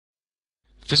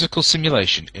Physical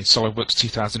simulation in SolidWorks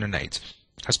 2008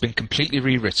 has been completely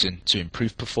rewritten to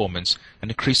improve performance and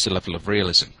increase the level of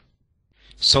realism.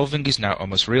 Solving is now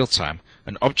almost real-time,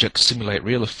 and objects simulate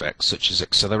real effects such as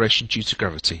acceleration due to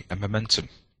gravity and momentum.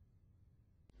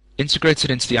 Integrated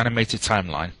into the animated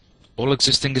timeline, all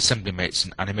existing assembly mates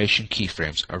and animation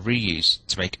keyframes are reused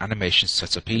to make animation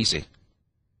setup easy.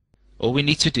 All we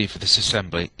need to do for this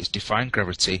assembly is define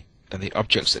gravity and the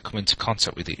objects that come into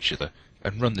contact with each other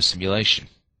and run the simulation.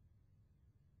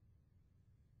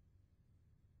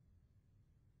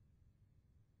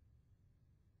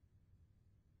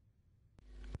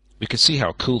 We can see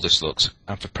how cool this looks,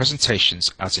 and for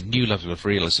presentations adds a new level of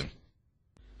realism.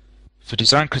 For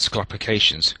design critical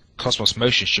applications, Cosmos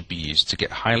Motion should be used to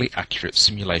get highly accurate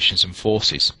simulations and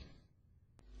forces.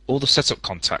 All the setup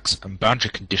contacts and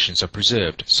boundary conditions are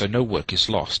preserved, so no work is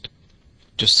lost.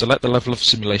 Just select the level of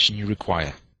simulation you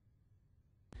require.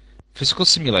 Physical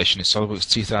simulation in SolidWorks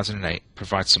 2008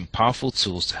 provides some powerful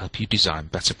tools to help you design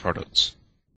better products.